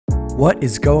What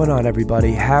is going on,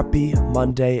 everybody? Happy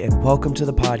Monday and welcome to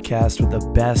the podcast with the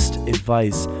best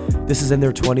advice. This is In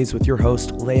Their 20s with your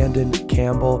host, Landon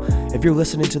Campbell. If you're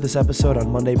listening to this episode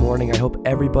on Monday morning, I hope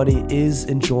everybody is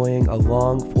enjoying a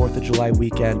long 4th of July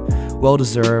weekend,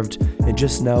 well-deserved, and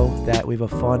just know that we have a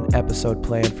fun episode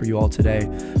planned for you all today.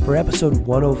 For episode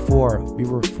 104, we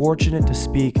were fortunate to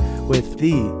speak with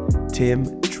the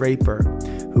Tim Draper,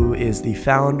 who is the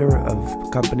founder of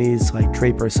companies like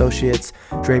Draper Associates,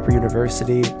 Draper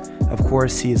University. Of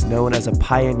course, he is known as a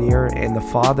pioneer and the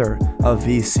father of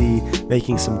VC,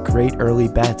 making some great early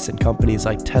bets in companies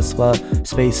like Tesla,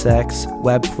 SpaceX,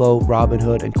 Webflow,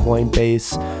 Robinhood, and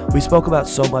Coinbase. We spoke about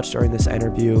so much during this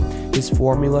interview: his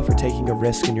formula for taking a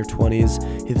risk in your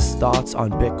 20s, his thoughts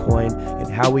on Bitcoin,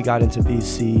 and how we got into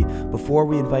VC. Before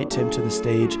we invite Tim to the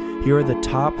stage, here are the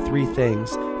top 3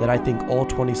 things that I think all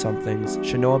 20-somethings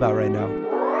should know about right now.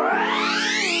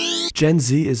 Gen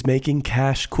Z is making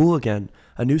cash cool again.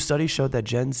 A new study showed that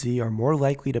Gen Z are more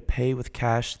likely to pay with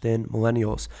cash than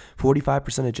millennials.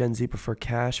 45% of Gen Z prefer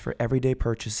cash for everyday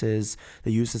purchases.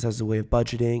 They use this as a way of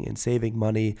budgeting and saving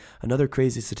money. Another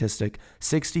crazy statistic,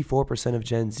 64% of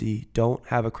Gen Z don't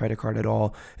have a credit card at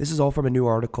all. This is all from a new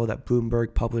article that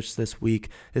Bloomberg published this week.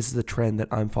 This is the trend that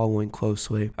I'm following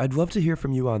closely. I'd love to hear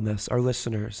from you on this, our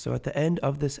listeners. So at the end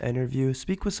of this interview,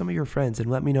 speak with some of your friends and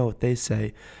let me know what they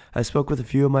say. I spoke with a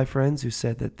few of my friends who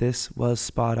said that this was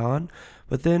spot on,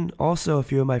 but then also a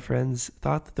few of my friends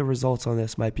thought that the results on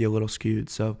this might be a little skewed,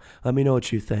 so let me know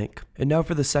what you think. And now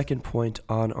for the second point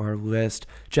on our list.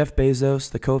 Jeff Bezos,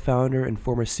 the co-founder and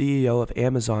former CEO of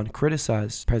Amazon,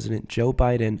 criticized President Joe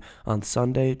Biden on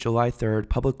Sunday, July 3rd,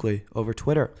 publicly over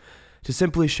Twitter. To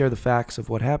simply share the facts of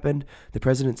what happened, the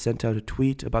president sent out a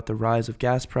tweet about the rise of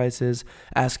gas prices,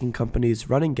 asking companies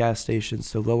running gas stations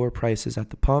to lower prices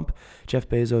at the pump. Jeff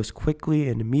Bezos quickly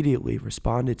and immediately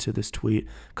responded to this tweet,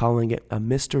 calling it a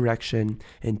misdirection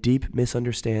and deep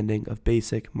misunderstanding of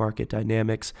basic market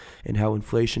dynamics and how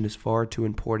inflation is far too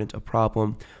important a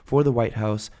problem for the White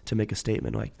House to make a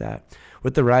statement like that.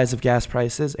 With the rise of gas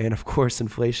prices and, of course,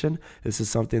 inflation, this is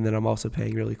something that I'm also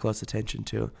paying really close attention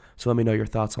to. So let me know your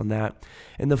thoughts on that.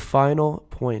 And the final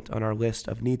point on our list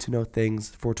of need-to-know things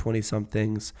for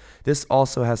 20-somethings, this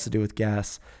also has to do with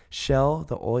gas. Shell,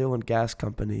 the oil and gas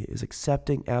company, is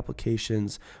accepting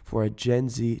applications for a Gen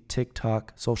Z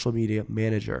TikTok social media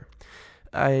manager.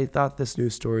 I thought this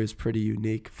news story is pretty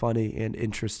unique, funny, and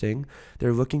interesting.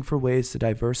 They're looking for ways to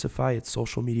diversify its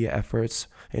social media efforts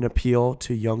and appeal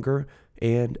to younger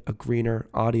and a greener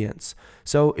audience.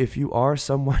 So if you are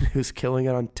someone who's killing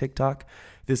it on TikTok,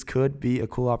 this could be a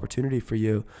cool opportunity for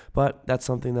you. But that's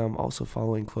something that I'm also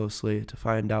following closely to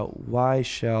find out why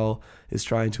Shell is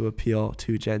trying to appeal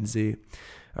to Gen Z.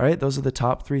 All right, those are the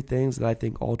top 3 things that I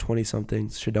think all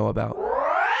 20-somethings should know about.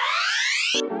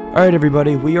 All right,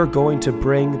 everybody, we are going to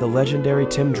bring the legendary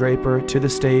Tim Draper to the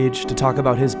stage to talk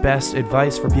about his best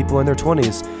advice for people in their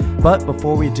 20s. But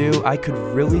before we do, I could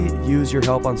really use your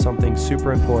help on something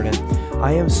super important.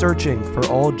 I am searching for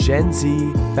all Gen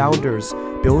Z founders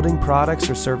building products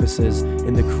or services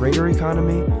in the creator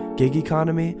economy, gig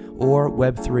economy, or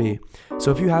Web3.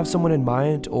 So if you have someone in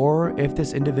mind, or if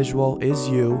this individual is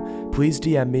you, please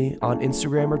DM me on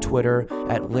Instagram or Twitter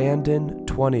at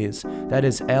Landon20s. That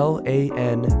is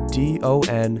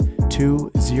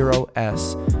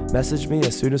LANDON20S. Message me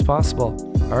as soon as possible.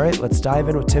 All right, let's dive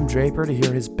in with Tim Draper to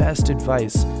hear his best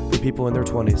advice for people in their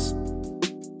 20s.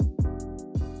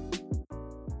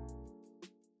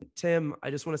 Tim, I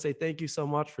just want to say thank you so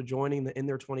much for joining the In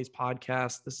Their 20s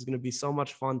podcast. This is going to be so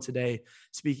much fun today,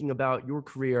 speaking about your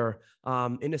career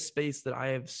in a space that I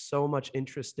have so much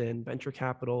interest in, venture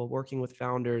capital, working with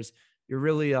founders. You're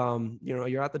really,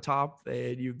 you're at the top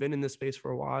and you've been in this space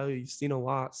for a while. You've seen a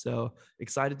lot. So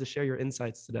excited to share your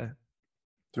insights today.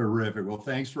 Terrific. Well,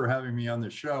 thanks for having me on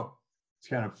the show. It's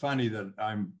kind of funny that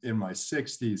I'm in my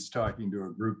 60s talking to a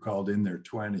group called In Their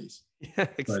 20s. Yeah,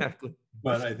 exactly.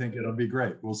 But I think it'll be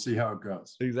great. We'll see how it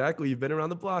goes. Exactly. You've been around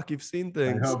the block. You've seen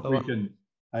things.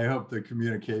 I hope the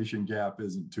communication gap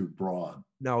isn't too broad.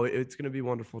 No, it's going to be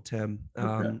wonderful, Tim.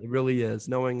 Okay. It really is.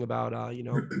 Knowing about,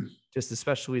 just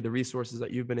especially the resources that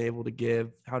you've been able to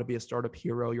give, how to be a startup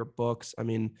hero, your books. I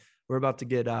mean, we're about to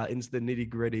get into the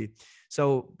nitty gritty.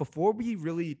 So before we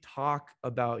really talk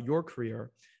about your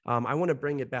career, I want to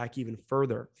bring it back even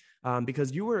further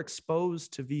because you were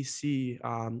exposed to VC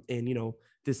and,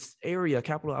 this area,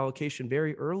 capital allocation,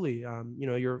 very early.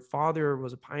 Your father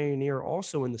was a pioneer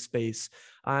also in the space.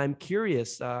 I'm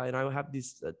curious, and I have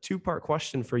this 2-part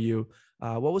question for you.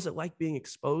 What was it like being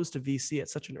exposed to VC at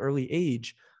such an early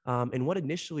age? And what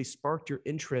initially sparked your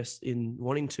interest in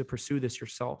wanting to pursue this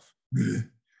yourself?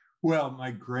 Well,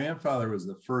 my grandfather was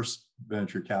the first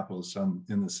venture capitalist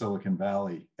in the Silicon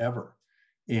Valley ever.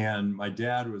 And my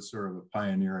dad was sort of a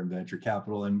pioneer in venture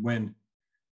capital. And when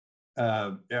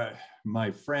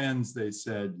my friends, they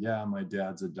said, yeah, my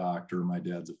dad's a doctor, my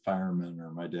dad's a fireman,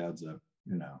 or my dad's a,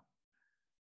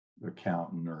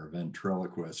 accountant or a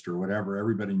ventriloquist or whatever.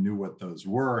 Everybody knew what those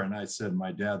were. And I said,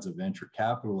 my dad's a venture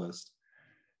capitalist.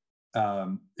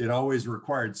 It always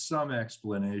required some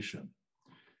explanation.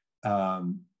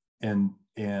 And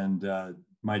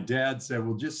my dad said,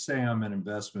 well, just say I'm an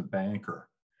investment banker.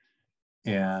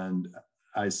 And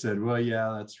I said, well,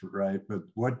 yeah, that's right. But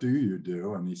what do you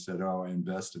do? And he said, oh, I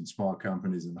invest in small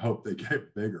companies and hope they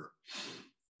get bigger.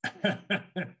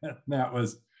 that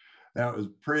was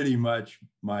pretty much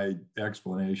my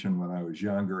explanation when I was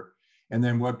younger. And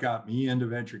then what got me into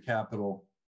venture capital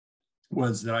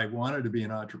was that I wanted to be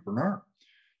an entrepreneur.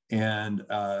 And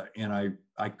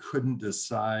I couldn't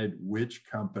decide which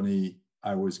company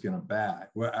I was going to back.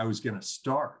 Well, I was going to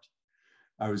start.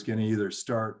 I was going to either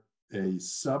start a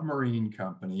submarine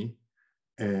company,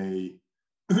 a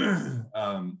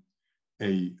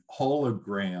a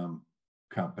hologram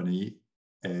company,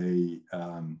 a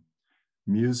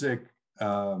music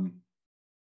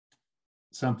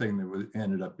something that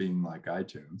ended up being like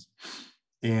iTunes,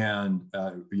 and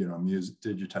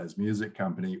digitized music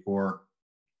company, or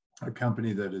a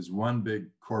company that is one big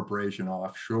corporation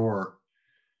offshore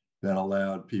that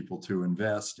allowed people to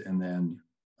invest and then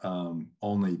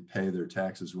only pay their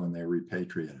taxes when they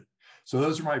repatriated. So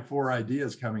those are my four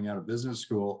ideas coming out of business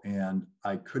school, and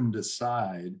I couldn't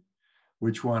decide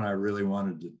which one I really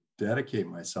wanted to dedicate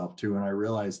myself to. And I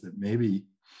realized that maybe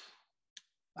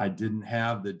I didn't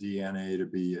have the DNA to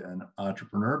be an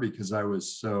entrepreneur because I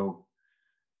was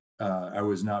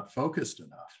not focused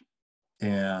enough.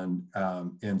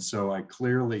 And so I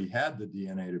clearly had the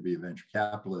DNA to be a venture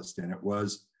capitalist, and it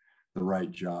was the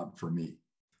right job for me.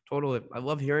 Totally. I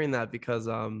love hearing that because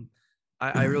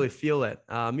I really feel it.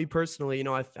 Me personally,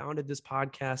 I founded this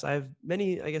podcast. I have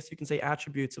many, I guess you can say,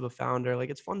 attributes of a founder. Like,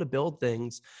 it's fun to build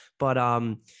things, but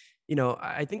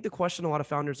I think the question a lot of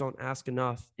founders don't ask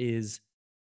enough is,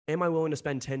 am I willing to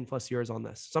spend 10 plus years on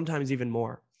this? Sometimes even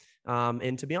more.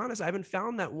 And to be honest, I haven't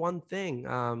found that one thing,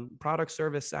 product,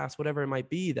 service, SaaS, whatever it might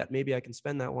be, that maybe I can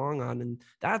spend that long on. And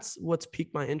that's what's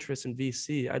piqued my interest in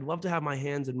VC. I'd love to have my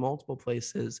hands in multiple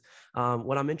places.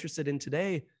 What I'm interested in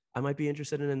today, I might be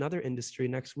interested in another industry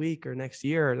next week or next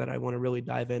year that I want to really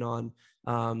dive in on.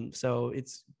 So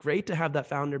it's great to have that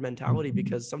founder mentality,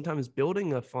 because sometimes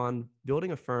building a fund,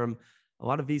 building a firm, a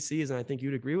lot of VCs, and I think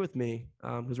you'd agree with me,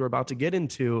 because we're about to get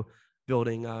into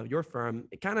building your firm,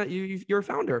 it kind of, you're a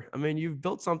founder. I mean, you've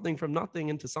built something from nothing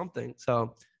into something.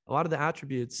 So a lot of the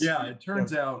attributes. Yeah, it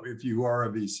turns out if you are a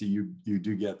VC, you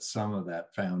do get some of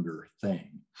that founder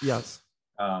thing. Yes.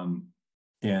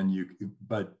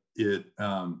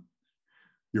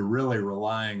 You're really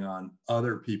relying on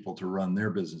other people to run their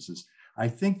businesses. I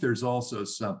think there's also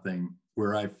something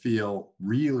where I feel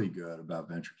really good about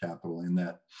venture capital, in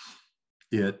that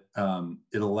it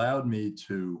allowed me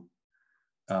to,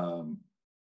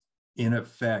 in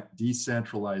effect,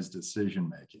 decentralize decision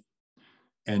making.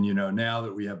 And now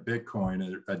that we have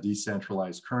Bitcoin, a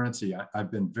decentralized currency,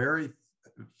 I've been very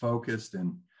focused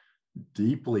and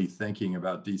deeply thinking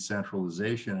about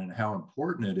decentralization and how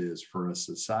important it is for a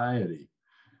society.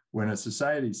 When a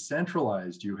society is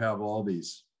centralized, you have all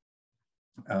these,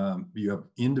 you have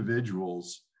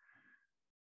individuals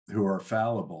who are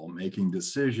fallible, making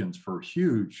decisions for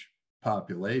huge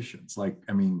populations.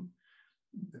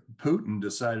 Putin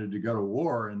decided to go to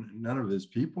war, and none of his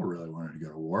people really wanted to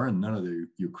go to war, and none of the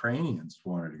Ukrainians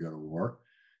wanted to go to war.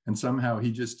 And somehow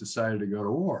he just decided to go to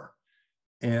war.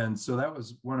 And so that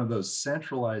was one of those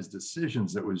centralized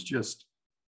decisions that was just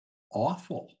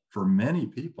awful for many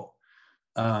people.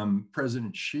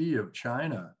 President Xi of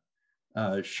China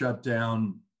shut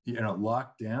down,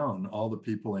 locked down all the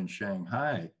people in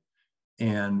Shanghai.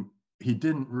 And he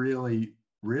didn't really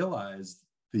realize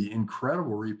the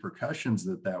incredible repercussions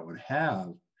that would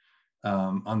have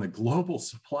on the global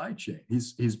supply chain.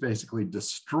 He's basically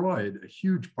destroyed a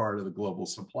huge part of the global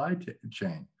supply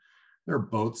chain. There are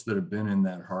boats that have been in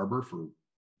that harbor for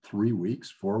 3 weeks,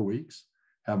 4 weeks,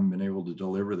 haven't been able to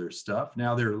deliver their stuff.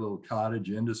 Now there are little cottage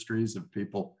industries of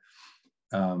people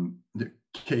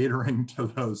catering to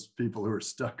those people who are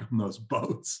stuck on those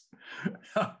boats.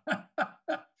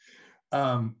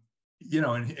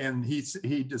 And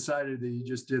he decided that he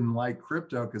just didn't like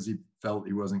crypto because he felt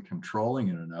he wasn't controlling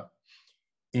it enough.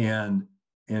 And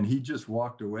he just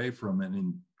walked away from an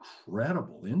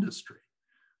incredible industry.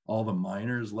 All the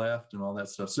miners left and all that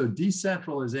stuff. So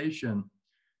decentralization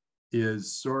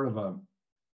is sort of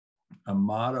a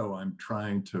motto I'm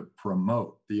trying to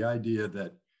promote, the idea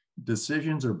that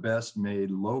decisions are best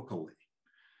made locally.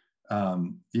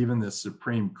 Even the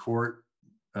Supreme Court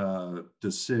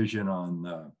decision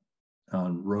on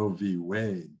Roe v.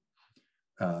 Wade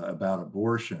about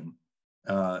abortion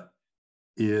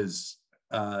is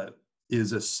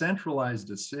a centralized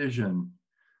decision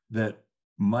that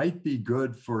might be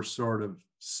good for sort of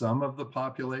some of the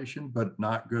population, but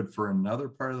not good for another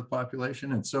part of the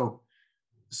population. And so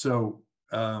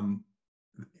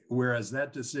whereas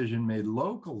that decision made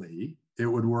locally, it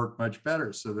would work much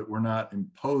better, so that we're not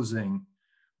imposing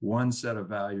one set of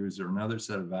values or another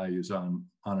set of values on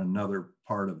another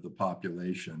part of the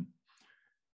population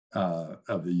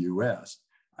of the US.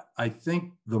 I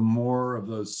think the more of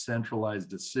those centralized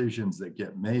decisions that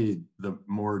get made, the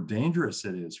more dangerous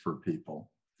it is for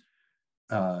people.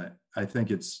 I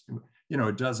think it's,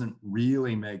 it doesn't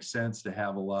really make sense to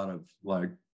have a lot of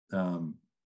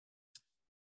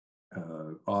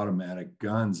automatic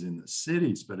guns in the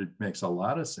cities, but it makes a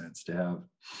lot of sense to have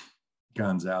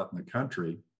guns out in the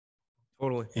country.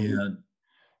 Totally.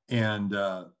 And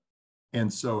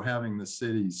so having the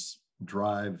cities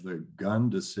drive the gun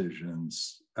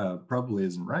decisions probably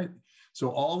isn't right. So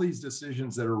all these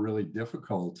decisions that are really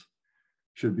difficult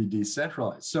should be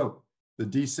decentralized. So the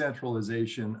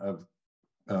decentralization of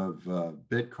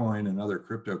Bitcoin and other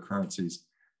cryptocurrencies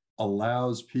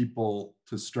allows people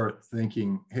to start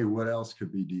thinking, hey, what else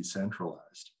could be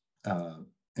decentralized?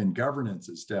 And governance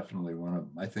is definitely one of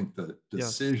them. I think the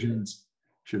decisions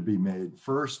should be made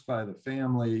first by the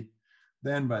family,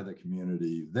 then by the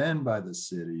community, then by the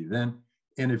city, then,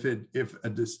 and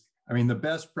the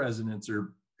best presidents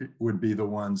would be the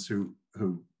ones who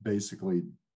basically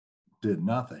did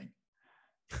nothing.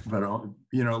 But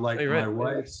like my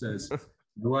wife says,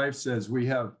 we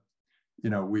have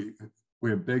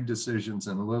big decisions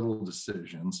and little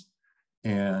decisions,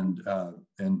 and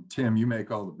Tim, you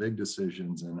make all the big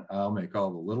decisions, and I'll make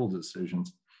all the little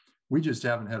decisions. We just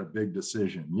haven't had a big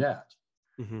decision yet.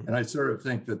 Mm-hmm. And I sort of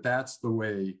think that that's the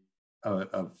way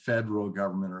a federal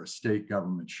government or a state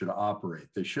government should operate.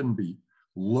 They shouldn't be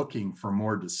looking for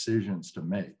more decisions to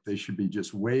make. They should be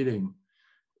just waiting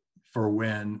for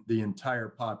when the entire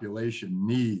population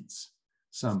needs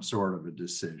some sort of a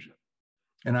decision.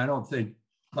 And I don't think,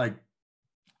 like,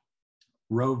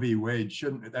 Roe v. Wade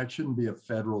shouldn't be a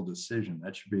federal decision.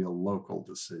 That should be a local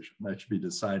decision. That should be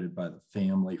decided by the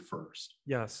family first.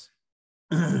 Yes.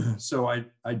 So I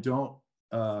don't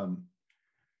know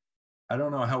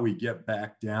how we get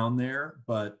back down there,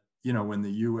 but when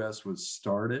the U.S. was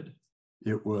started,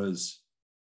 it was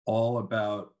all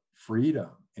about freedom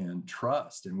and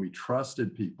trust, and we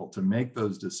trusted people to make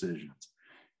those decisions.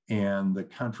 And the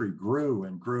country grew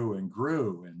and grew and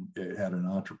grew, and it had an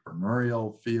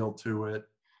entrepreneurial feel to it.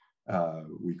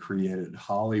 We created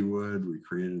Hollywood, we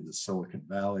created the Silicon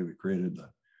Valley, we created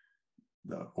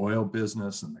the oil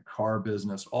business and the car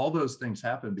business. All those things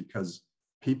happened because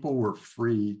people were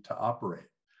free to operate.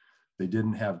 They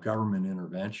didn't have government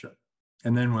intervention.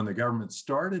 And then when the government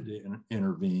started to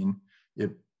intervene,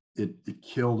 it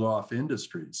killed off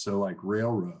industries. So like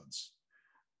railroads,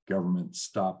 government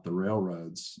stopped the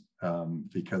railroads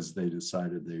because they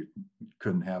decided they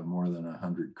couldn't have more than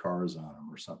 100 cars on them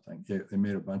or something. They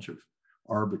made a bunch of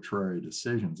arbitrary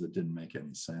decisions that didn't make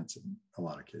any sense in a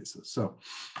lot of cases.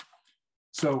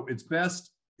 So it's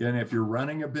best, and if you're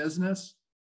running a business,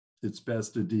 it's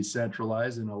best to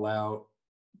decentralize and allow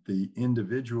the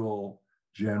individual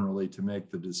generally to make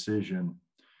the decision.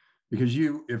 Because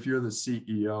if you're the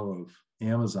CEO of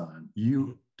Amazon,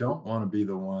 you don't want to be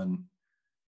the one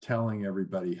telling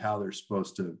everybody how they're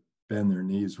supposed to bend their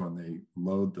knees when they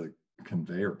load the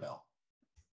conveyor belt.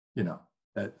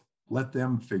 That let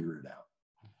them figure it out.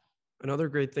 Another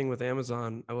great thing with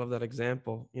Amazon, I love that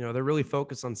example. They're really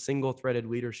focused on single-threaded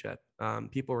leadership.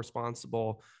 People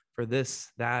responsible for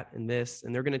this, that, and this,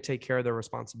 and they're going to take care of their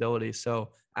responsibilities.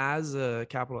 So as a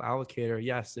capital allocator,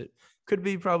 yes, it could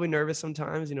be probably nervous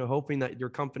sometimes, hoping that your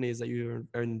companies that you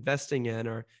are investing in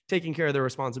are taking care of their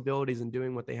responsibilities and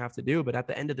doing what they have to do. But at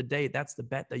the end of the day, that's the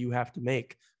bet that you have to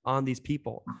make on these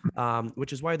people,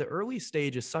 which is why the early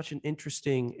stage is such an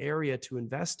interesting area to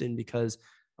invest in, because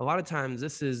a lot of times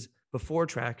this is before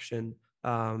traction.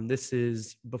 This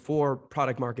is before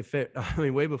product market fit.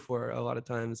 Way before a lot of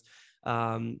times.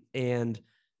 And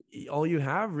all you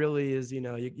have really is,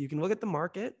 you can look at the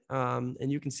market,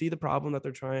 and you can see the problem that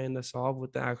they're trying to solve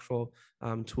with the actual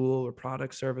tool or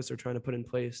product service they're trying to put in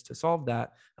place to solve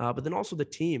that. But then also the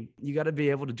team, you got to be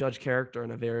able to judge character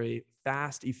in a very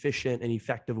fast, efficient, and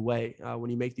effective way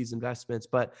when you make these investments.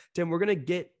 But Tim, we're going to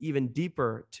get even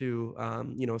deeper to,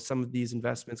 some of these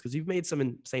investments, because you've made some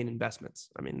insane investments.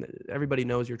 I mean, everybody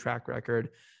knows your track record.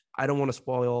 I don't want to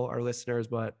spoil our listeners,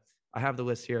 but I have the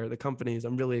list here, the companies.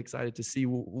 I'm really excited to see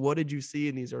what did you see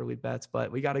in these early bets,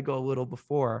 but we got to go a little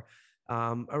before.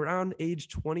 Around age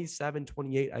 27,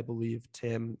 28, I believe,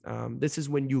 Tim. This is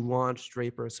when you launched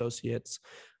Draper Associates.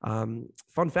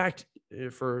 Fun fact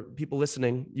for people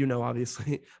listening,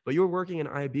 obviously, but you were working in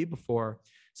IB before.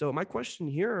 So my question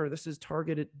here, this is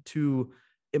targeted to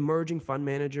emerging fund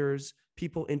managers,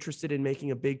 people interested in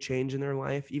making a big change in their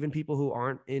life, even people who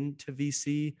aren't into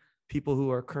VC, people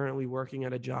who are currently working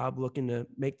at a job looking to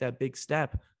make that big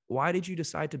step. Why did you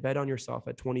decide to bet on yourself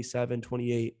at 27,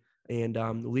 28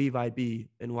 and leave IB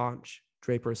and launch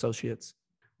Draper Associates?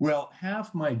 Well,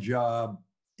 half my job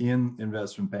in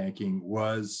investment banking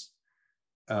was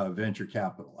venture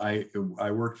capital. I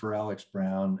worked for Alex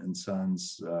Brown and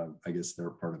Sons. I guess they're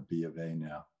part of B of A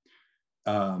now.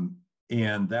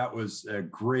 And that was a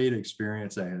great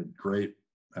experience. I had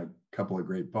a couple of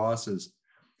great bosses.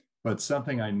 But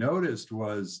something I noticed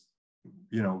was,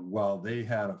 while they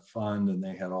had a fund and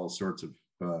they had all sorts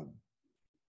of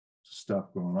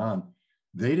stuff going on,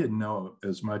 they didn't know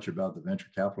as much about the venture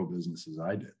capital business as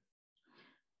I did.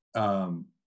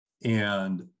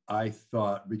 And I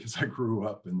thought, because I grew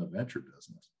up in the venture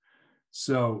business.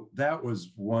 So that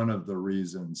was one of the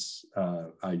reasons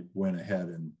I went ahead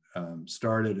and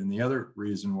started. And the other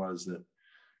reason was that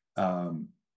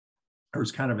there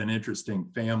was kind of an interesting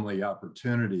family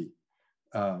opportunity.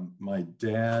 My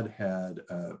dad had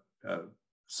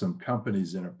some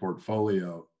companies in a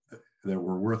portfolio that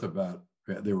were worth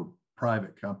they were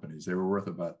private companies. They were worth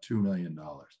about $2 million.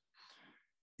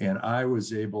 And I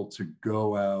was able to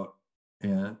go out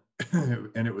and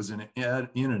it was in an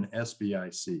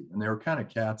SBIC, and they were kind of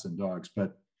cats and dogs,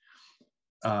 but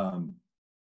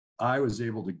I was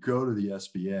able to go to the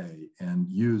SBA and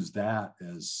use that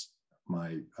as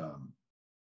my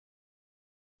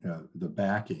the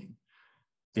backing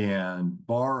and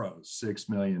borrow $6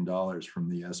 million from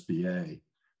the SBA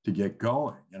to get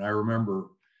going. And I remember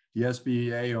the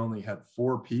SBA only had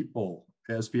 4 people,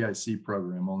 the SBIC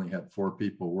program only had 4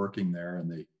 people working there, and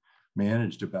they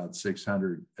managed about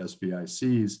 600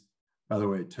 SBICs. By the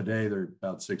way, today there are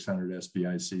about 600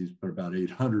 SBICs, but about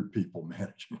 800 people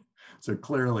managing. So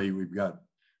clearly we've got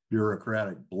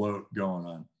bureaucratic bloat going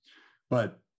on.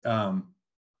 But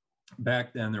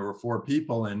back then there were 4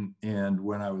 people, and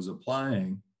when I was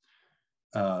applying,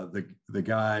 the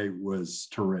guy was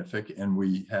terrific, and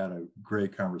we had a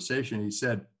great conversation. He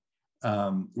said,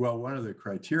 well, one of the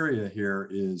criteria here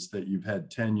is that you've had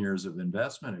 10 years of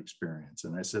investment experience.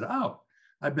 And I said, oh,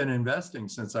 I've been investing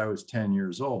since I was 10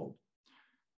 years old.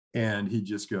 And he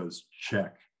just goes,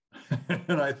 check.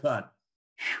 And I thought,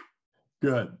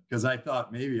 good, because I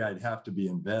thought maybe I'd have to be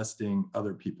investing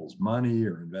other people's money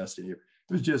or investing. It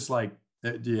was just like,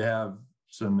 do you have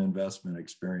some investment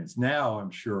experience? Now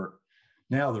I'm sure,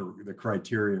 now the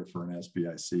criteria for an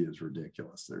SBIC is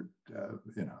ridiculous. They're,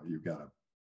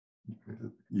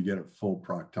 you get a full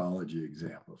proctology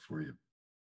exam before you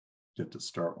get to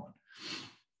start one.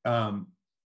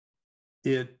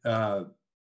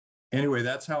 Anyway,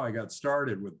 that's how I got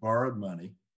started with borrowed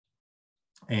money.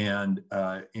 And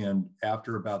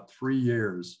after about 3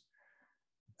 years,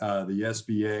 the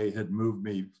SBA had moved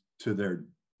me to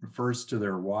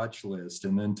their watch list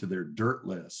and then to their dirt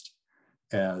list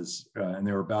and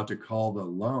they were about to call the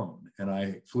loan. And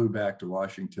I flew back to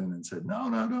Washington and said,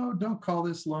 no, don't call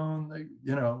this loan.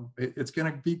 It's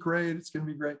going to be great. It's going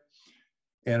to be great.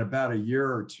 And about a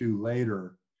year or 2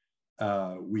 later,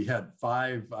 we had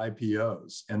 5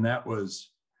 IPOs, and that was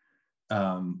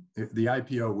the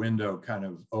IPO window kind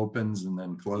of opens and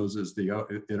then closes. It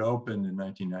opened in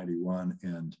 1991,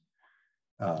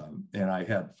 and I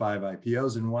had 5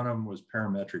 IPOs, and one of them was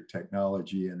Parametric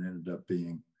Technology, and ended up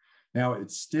being, now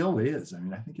it still is. I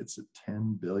mean, I think it's a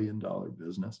 $10 billion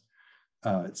business.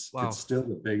 It's still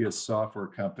the biggest software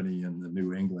company in the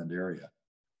New England area.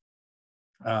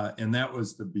 And that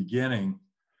was the beginning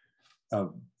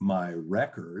of my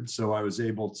record. So I was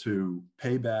able to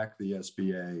pay back the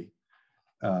SBA,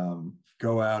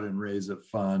 go out and raise a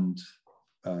fund.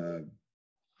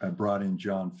 I brought in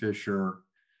John Fisher.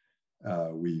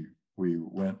 We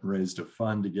went and raised a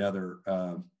fund together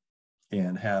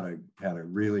and had a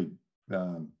really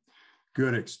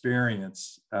good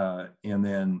experience. And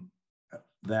then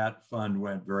that fund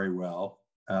went very well.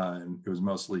 And it was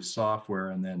mostly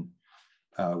software. And then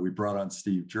we brought on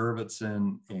Steve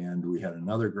Jurvetson, and we had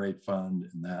another great fund,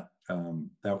 and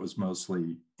that was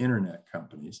mostly internet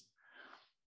companies.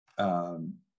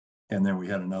 And then we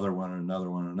had another one and another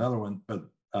one and another one. But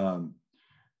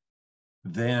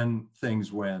then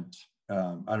things went,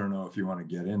 I don't know if you want to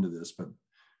get into this, but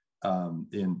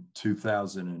in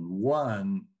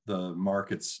 2001, the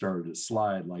markets started to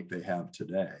slide like they have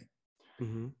today.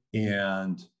 Mm-hmm.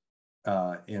 And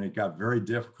it got very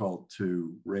difficult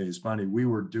to raise money. We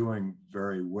were doing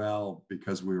very well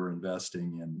because we were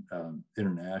investing in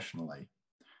internationally.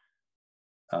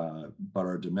 But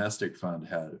our domestic fund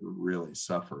had really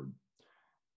suffered.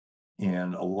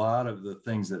 And a lot of the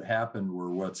things that happened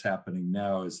were what's happening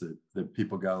now, is that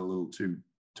people got a little too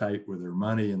tight with their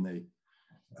money, and they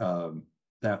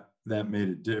that made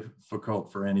it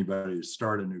difficult for anybody to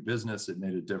start a new business. It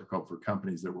made it difficult for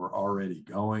companies that were already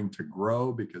going to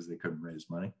grow because they couldn't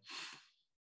raise money.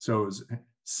 So it was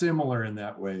similar in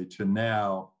that way to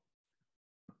now,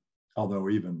 although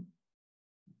even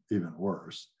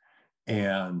worse.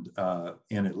 And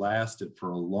it lasted for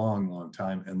a long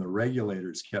time. And the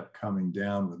regulators kept coming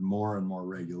down with more and more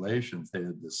regulations. They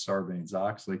had this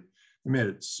Sarbanes-Oxley. They made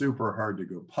it super hard to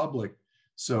go public.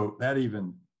 So that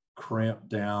even cramped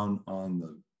down on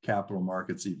the capital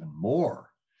markets even more.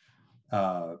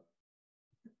 Of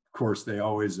course, they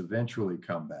always eventually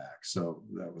come back. So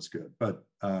that was good. But,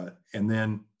 and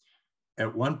then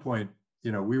at one point,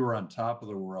 we were on top of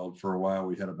the world for a while.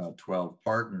 We had about 12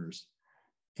 partners.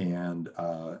 And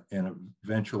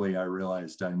eventually I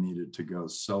realized I needed to go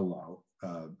solo.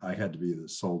 I had to be the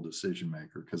sole decision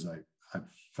maker because I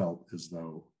felt as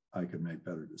though I could make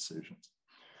better decisions.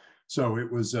 So it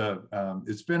was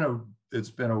it's been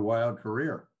a wild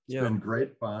career. It's been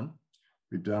great fun.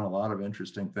 We've done a lot of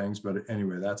interesting things, but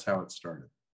anyway, that's how it started.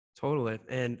 Totally.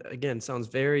 And again, sounds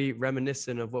very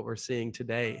reminiscent of what we're seeing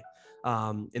today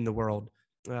in the world.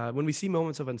 When we see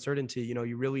moments of uncertainty,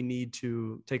 you really need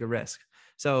to take a risk.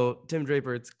 So Tim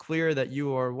Draper, it's clear that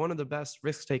you are one of the best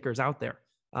risk takers out there.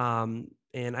 And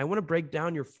I want to break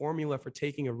down your formula for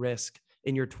taking a risk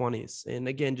in your 20s. And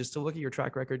again, just to look at your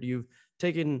track record, you've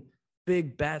taken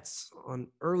big bets on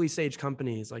early stage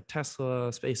companies like Tesla,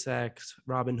 SpaceX,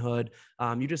 Robinhood.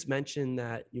 You just mentioned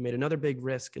that you made another big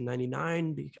risk in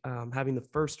 '99, having the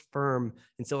first firm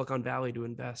in Silicon Valley to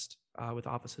invest with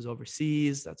offices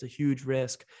overseas. That's a huge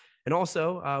risk. And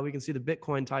also, we can see the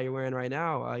Bitcoin tie you're wearing right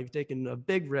now. You've taken a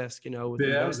big risk, with investing.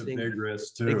 That was a big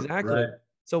risk too. Exactly. Right.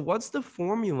 So what's the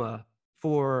formula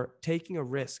for taking a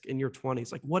risk in your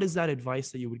 20s? Like, what is that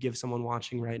advice that you would give someone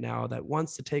watching right now that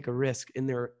wants to take a risk in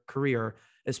their career,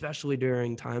 especially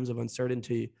during times of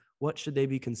uncertainty? What should they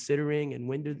be considering, and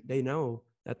when do they know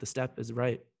that the step is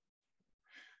right?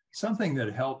 Something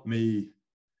that helped me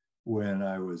when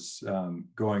I was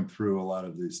going through a lot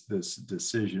of this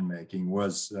decision making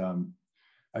was,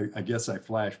 I guess I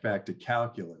flash back to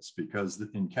calculus, because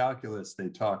in calculus they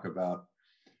talk about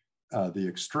the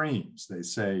extremes. They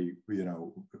say,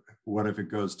 what if it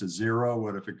goes to zero?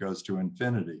 What if it goes to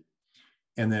infinity?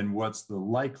 And then what's the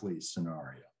likely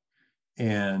scenario?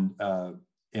 And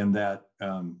that,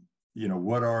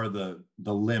 what are the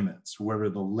limits? What are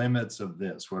the limits of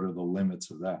this? What are the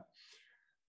limits of that?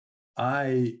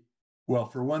 Well,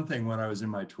 for one thing, when I was in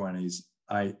my 20s,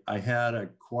 I had a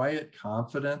quiet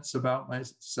confidence about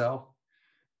myself.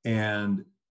 And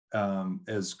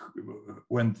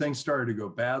when things started to go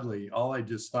badly, all I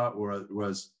just thought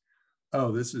was,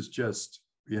 oh, this is just,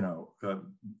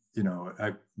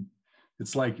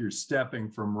 it's like you're stepping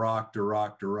from rock to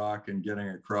rock to rock and getting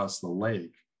across the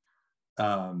lake.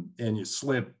 And you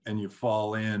slip and you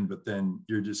fall in, but then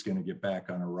you're just going to get back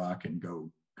on a rock and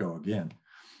go again.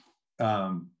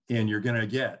 And you're going to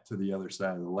get to the other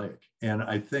side of the lake. And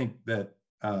I think that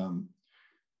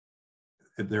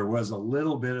there was a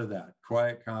little bit of that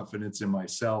quiet confidence in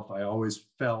myself. I always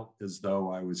felt as though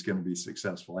I was going to be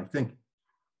successful. I think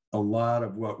a lot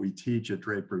of what we teach at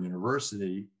Draper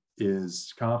University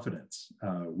is confidence.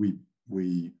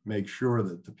 We make sure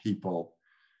that the people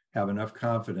have enough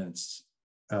confidence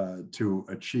to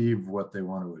achieve what they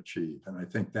want to achieve. And I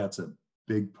think that's a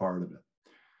big part of it.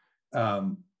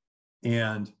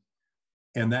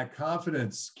 And that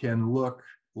confidence can look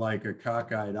like a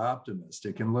cockeyed optimist.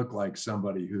 It can look like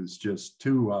somebody who's just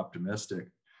too optimistic.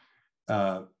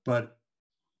 But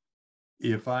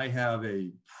if I have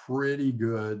a pretty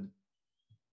good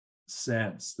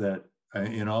sense that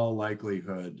in all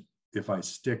likelihood, if I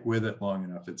stick with it long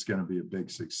enough, it's going to be a big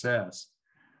success,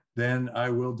 then I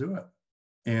will do it.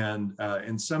 And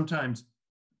sometimes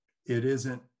it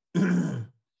isn't. And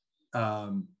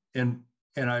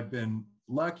and I've been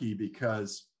lucky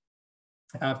because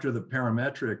after the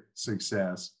parametric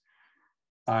success,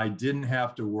 I didn't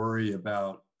have to worry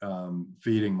about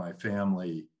feeding my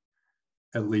family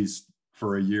at least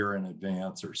for a year in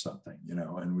advance or something,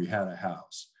 and we had a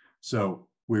house. So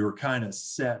we were kind of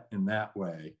set in that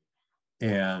way,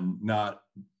 and not,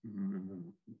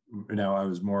 I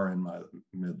was more in my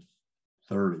mid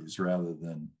 30s rather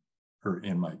than, or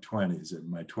in my 20s. In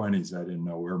my 20s, I didn't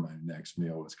know where my next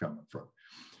meal was coming from.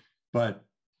 But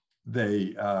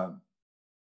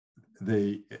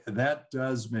that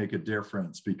does make a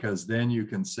difference, because then you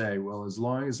can say, well, as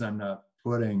long as I'm not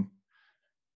putting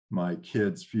my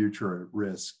kids' future at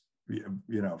risk,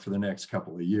 for the next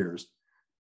couple of years,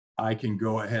 I can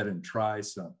go ahead and try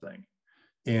something.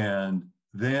 And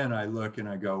then I look and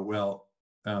I go, well,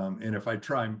 and if I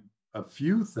try a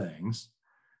few things,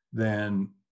 then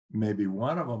maybe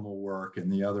one of them will work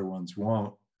and the other ones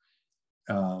won't.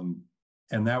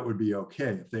 And that would be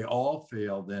okay. If they all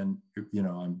fail, then,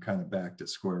 I'm kind of back to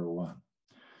square one.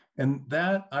 And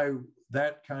that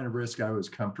kind of risk I was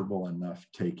comfortable enough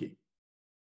taking.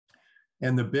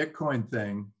 And the Bitcoin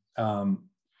thing,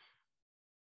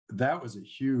 that was a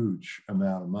huge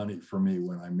amount of money for me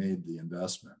when I made the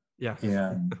investment. Yeah.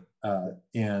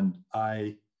 And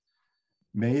I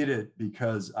made it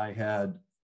because I had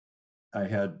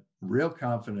real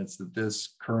confidence that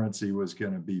this currency was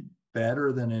going to be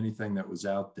better than anything that was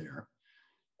out there.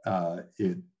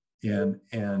 And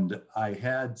I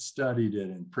had studied it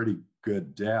in pretty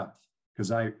good depth,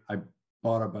 because I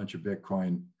bought a bunch of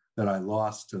Bitcoin that I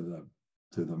lost to the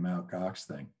Mt. Gox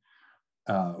thing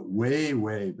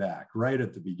way back, right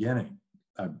at the beginning.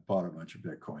 I bought a bunch of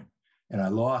Bitcoin and I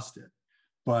lost it.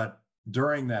 But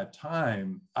during that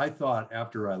time, I thought,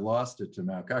 after I lost it to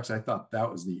Mt. Gox, I thought that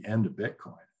was the end of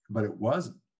Bitcoin, but it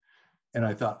wasn't. And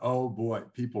I thought, oh boy,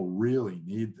 people really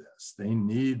need this. They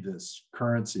need this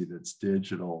currency that's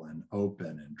digital and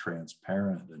open and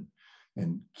transparent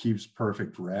and keeps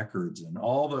perfect records and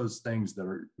all those things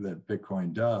that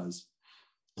Bitcoin does,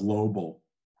 global.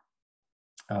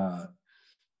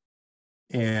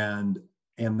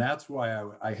 And that's why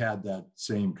I had that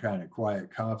same kind of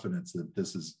quiet confidence that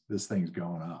this thing's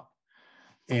going up.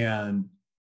 And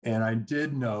I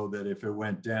did know that if it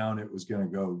went down, it was going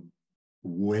to go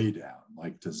way down,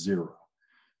 like to zero.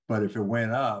 But if it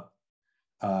went up,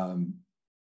 there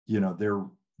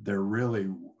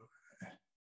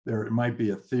might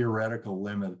be a theoretical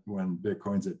limit when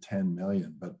Bitcoin's at 10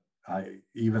 million, but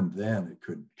even then it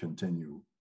could continue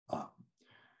up,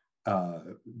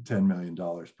 $10 million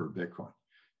per Bitcoin.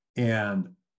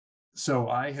 And so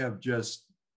I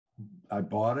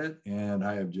bought it and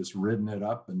I have just ridden it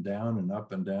up and down and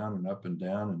up and down and up and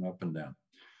down and up and down.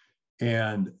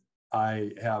 And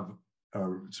I have a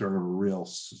sort of a real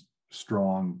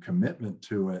strong commitment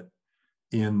to it,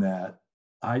 in that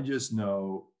I just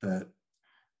know that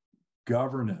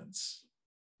governance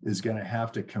is going to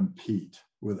have to compete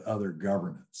with other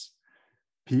governance.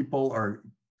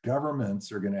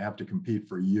 Governments are going to have to compete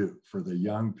for the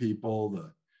young people,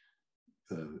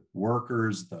 the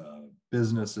workers, the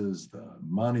businesses, the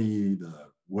money, the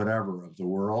whatever of the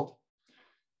world.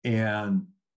 And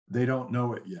they don't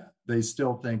know it yet. They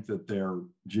still think that they're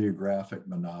geographic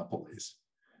monopolies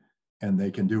and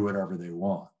they can do whatever they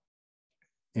want.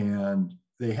 And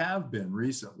they have been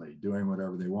recently doing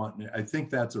whatever they want. And I think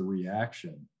that's a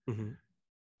reaction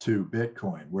to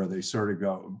Bitcoin, where they sort of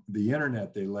go, the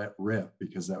internet they let rip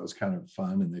because that was kind of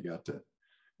fun and they got to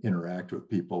interact with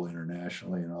people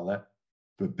internationally and all that.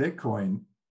 But Bitcoin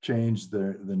changed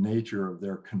the nature of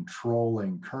their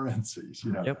controlling currencies.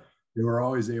 Yep. They were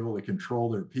always able to control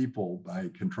their people by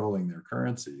controlling their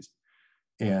currencies.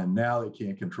 And now they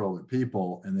can't control their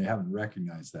people, and they haven't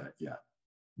recognized that yet.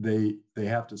 They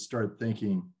have to start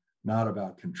thinking not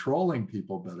about controlling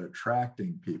people, but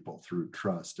attracting people through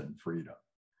trust and freedom.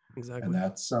 Exactly. And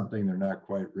that's something they're not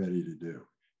quite ready to do,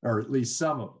 or at least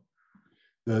some of them.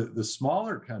 The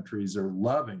smaller countries are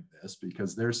loving this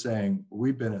because they're saying,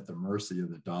 we've been at the mercy of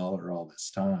the dollar all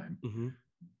this time.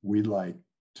 We'd like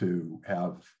to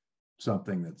have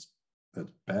something that's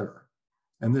better.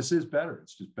 And this is better.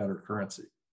 It's just better currency.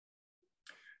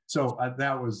 So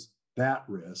that was that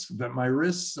risk. But my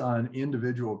risks on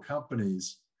individual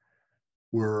companies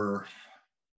were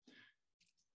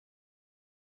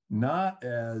not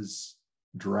as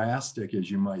drastic as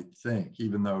you might think,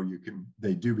 even though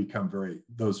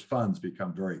those funds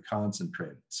become very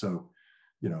concentrated. So,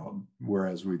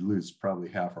 whereas we'd lose probably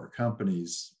half our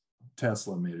companies,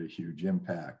 Tesla made a huge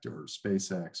impact, or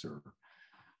SpaceX, or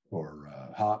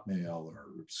Hotmail, or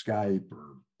Skype,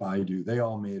 or Baidu. They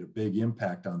all made a big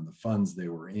impact on the funds they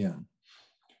were in.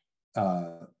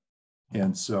 Uh,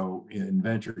 and so in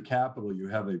venture capital, you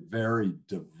have a very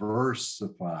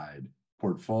diversified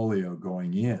portfolio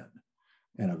going in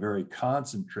and a very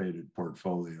concentrated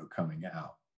portfolio coming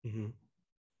out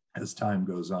as time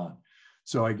goes on.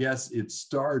 So I guess it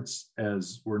starts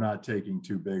as we're not taking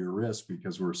too big a risk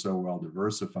because we're so well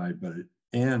diversified, but it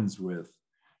ends with,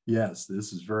 yes,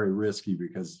 this is very risky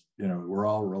because, you know, we're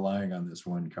all relying on this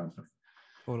one company.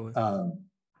 Totally.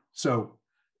 So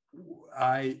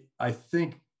I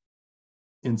think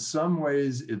in some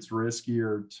ways it's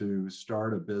riskier to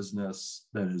start a business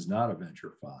that is not a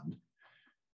venture fund,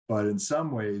 but in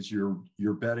some ways you're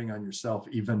betting on yourself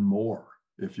even more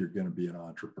if you're going to be an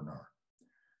entrepreneur.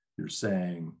 You're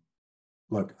saying,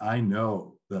 look, I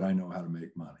know that I know how to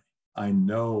make money. I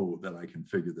know that I can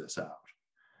figure this out.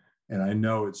 And I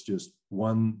know it's just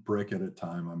one brick at a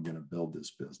time. I'm going to build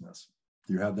this business.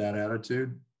 Do you have that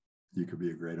attitude? You could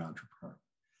be a great entrepreneur.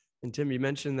 And Tim, you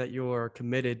mentioned that you're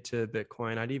committed to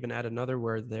Bitcoin. I'd even add another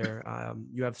word there.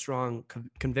 You have strong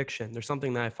conviction. There's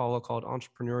something that I follow called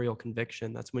entrepreneurial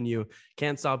conviction. That's when you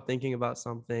can't stop thinking about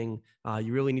something.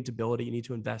 You really need to build it. You need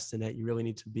to invest in it. You really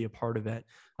need to be a part of it.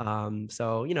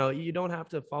 So, you know, you don't have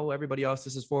to follow everybody else.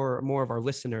 This is for more of our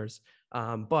listeners.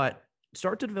 But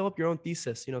start to develop your own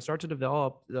thesis, you know, start to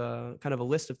develop kind of a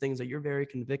list of things that you're very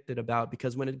convicted about,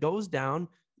 because when it goes down,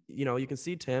 you know, you can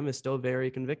see Tim is still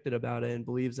very convicted about it and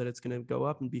believes that it's going to go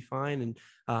up and be fine.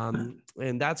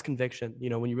 And that's conviction. You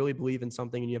know, when you really believe in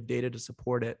something and you have data to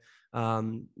support it,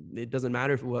 it doesn't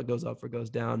matter if what goes up or goes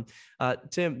down.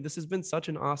 Tim, this has been such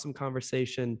an awesome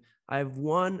conversation. I have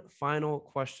one final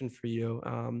question for you.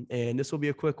 And this will be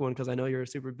a quick one because I know you're a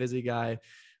super busy guy.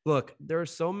 Look, there are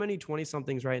so many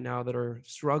 20-somethings right now that are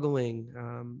struggling,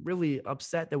 really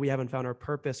upset that we haven't found our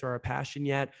purpose or our passion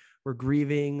yet. We're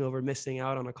grieving over missing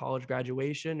out on a college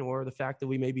graduation or the fact that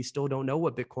we maybe still don't know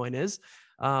what Bitcoin is.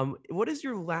 What is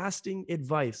your lasting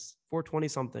advice for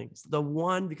 20-somethings? The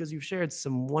one, because you've shared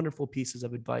some wonderful pieces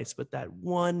of advice, but that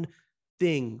one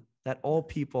thing that all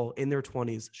people in their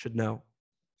 20s should know.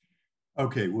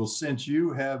 Okay, well, since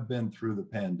you have been through the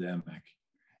pandemic,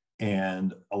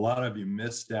 and a lot of you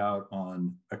missed out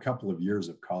on a couple of years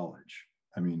of college.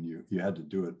 I mean, you had to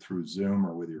do it through Zoom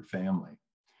or with your family.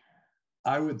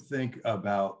 I would think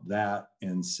about that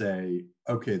and say,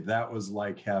 okay, that was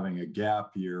like having a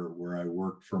gap year where I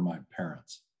worked for my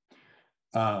parents.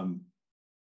 I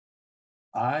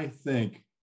think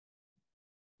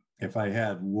if I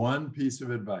had one piece of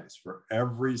advice for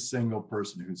every single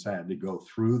person who's had to go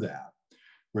through that,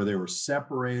 where they were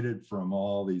separated from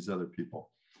all these other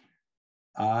people,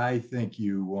 I think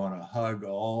you want to hug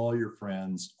all your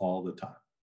friends all the time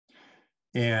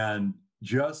and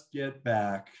just get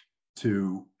back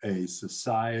to a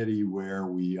society where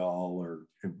we all are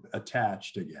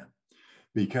attached again,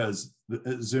 because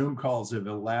the Zoom calls have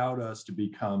allowed us to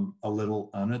become a little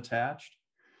unattached.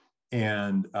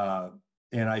 And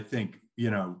I think, you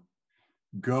know,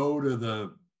 go to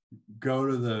the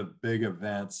big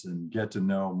events and get to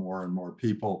know more and more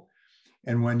people.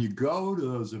 And when you go to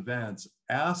those events,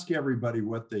 ask everybody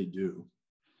what they do.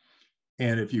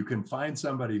 And if you can find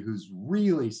somebody who's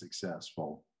really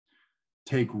successful,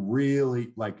 take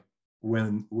really, like,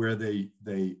 where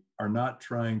they are not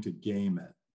trying to game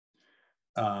it,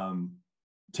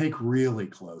 take really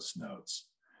close notes.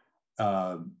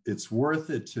 It's worth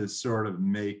it to sort of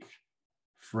make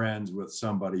friends with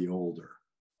somebody older,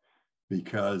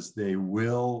 because they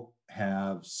will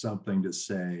have something to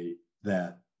say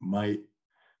that might,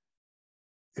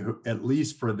 at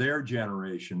least for their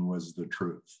generation, was the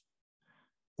truth,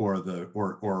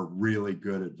 or really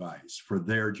good advice for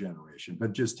their generation.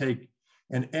 But just take,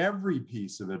 and every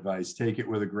piece of advice, take it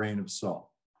with a grain of salt.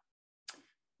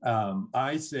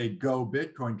 I say go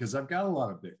Bitcoin because I've got a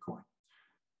lot of Bitcoin.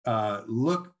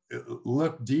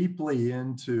 Look deeply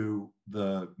into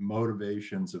the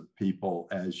motivations of people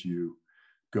as you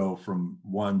go from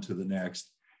one to the next,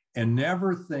 and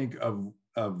never think of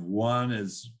one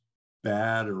as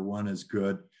bad or one as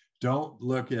good. Don't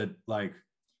look at, like,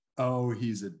 oh,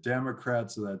 he's a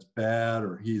Democrat, so that's bad,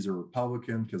 or he's a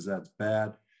Republican because that's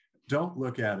bad. Don't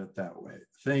look at it that way.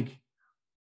 Think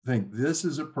this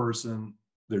is a person,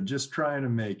 they're just trying to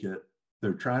make it.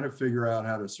 They're trying to figure out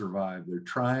how to survive. They're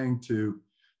trying to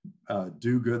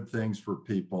do good things for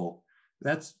people.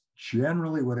 That's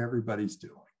generally what everybody's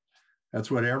doing.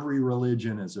 That's what every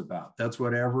religion is about. That's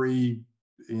what every,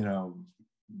 you know,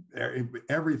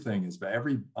 everything is about.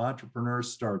 Every entrepreneur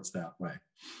starts that way.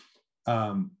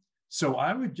 So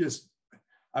I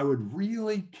would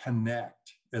really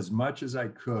connect as much as I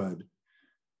could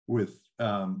with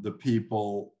the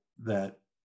people that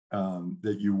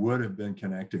that you would have been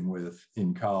connecting with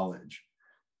in college.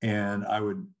 And I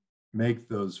would make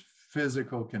those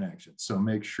physical connections. So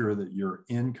make sure that you're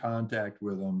in contact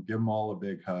with them, give them all a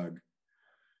big hug,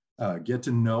 get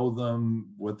to know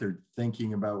them, what they're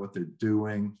thinking about, what they're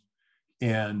doing.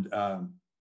 And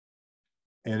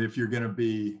if you're going to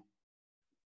be,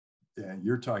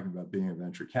 you're talking about being a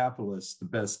venture capitalist, the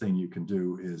best thing you can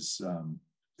do is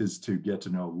to get to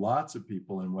know lots of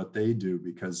people and what they do,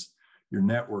 because your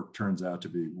network turns out to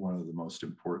be one of the most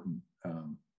important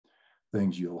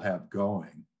things you'll have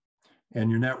going. And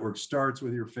your network starts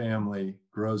with your family,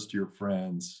 grows to your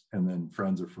friends, and then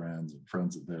friends of friends and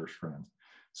friends of their friends.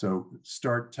 So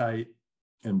start tight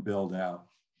and build out.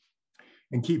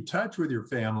 And keep touch with your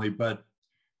family, but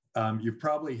you've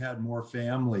probably had more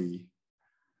family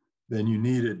than you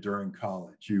needed during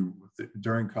college.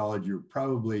 During college,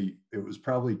 it was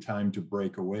probably time to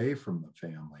break away from the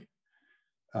family.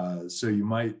 So you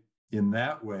might, in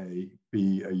that way,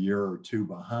 be a year or two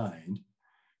behind.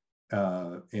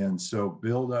 And so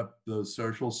build up those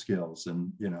social skills,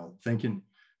 and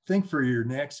think for your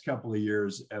next couple of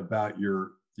years about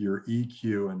your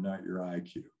EQ and not your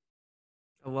IQ.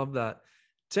 I love that.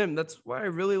 Tim, that's why I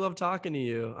really love talking to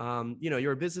you.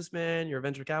 You're a businessman, you're a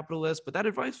venture capitalist, but that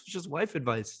advice was just life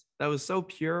advice. That was so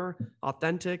pure,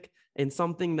 authentic, and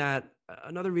something that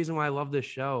another reason why I love this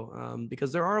show,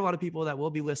 because there are a lot of people that will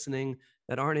be listening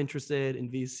that aren't interested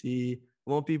in VC,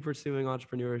 won't be pursuing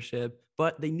entrepreneurship,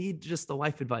 but they need just the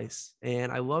life advice.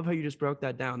 And I love how you just broke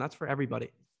that down. That's for everybody.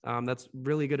 That's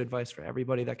really good advice for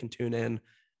everybody that can tune in.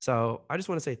 So I just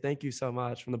want to say thank you so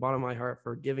much from the bottom of my heart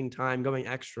for giving time, going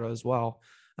extra as well,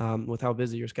 with how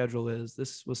busy your schedule is.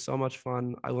 This was so much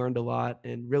fun. I learned a lot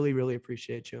and really, really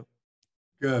appreciate you.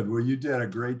 Good. Well, you did a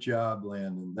great job,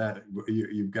 Landon.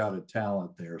 You've got a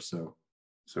talent there. So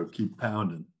keep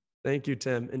pounding. Thank you,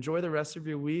 Tim. Enjoy the rest of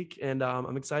your week. And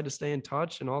I'm excited to stay in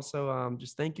touch. And also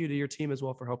just thank you to your team as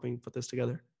well for helping put this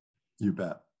together. You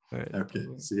bet. All right. Okay.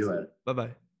 See you later.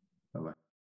 Bye-bye. Bye-bye.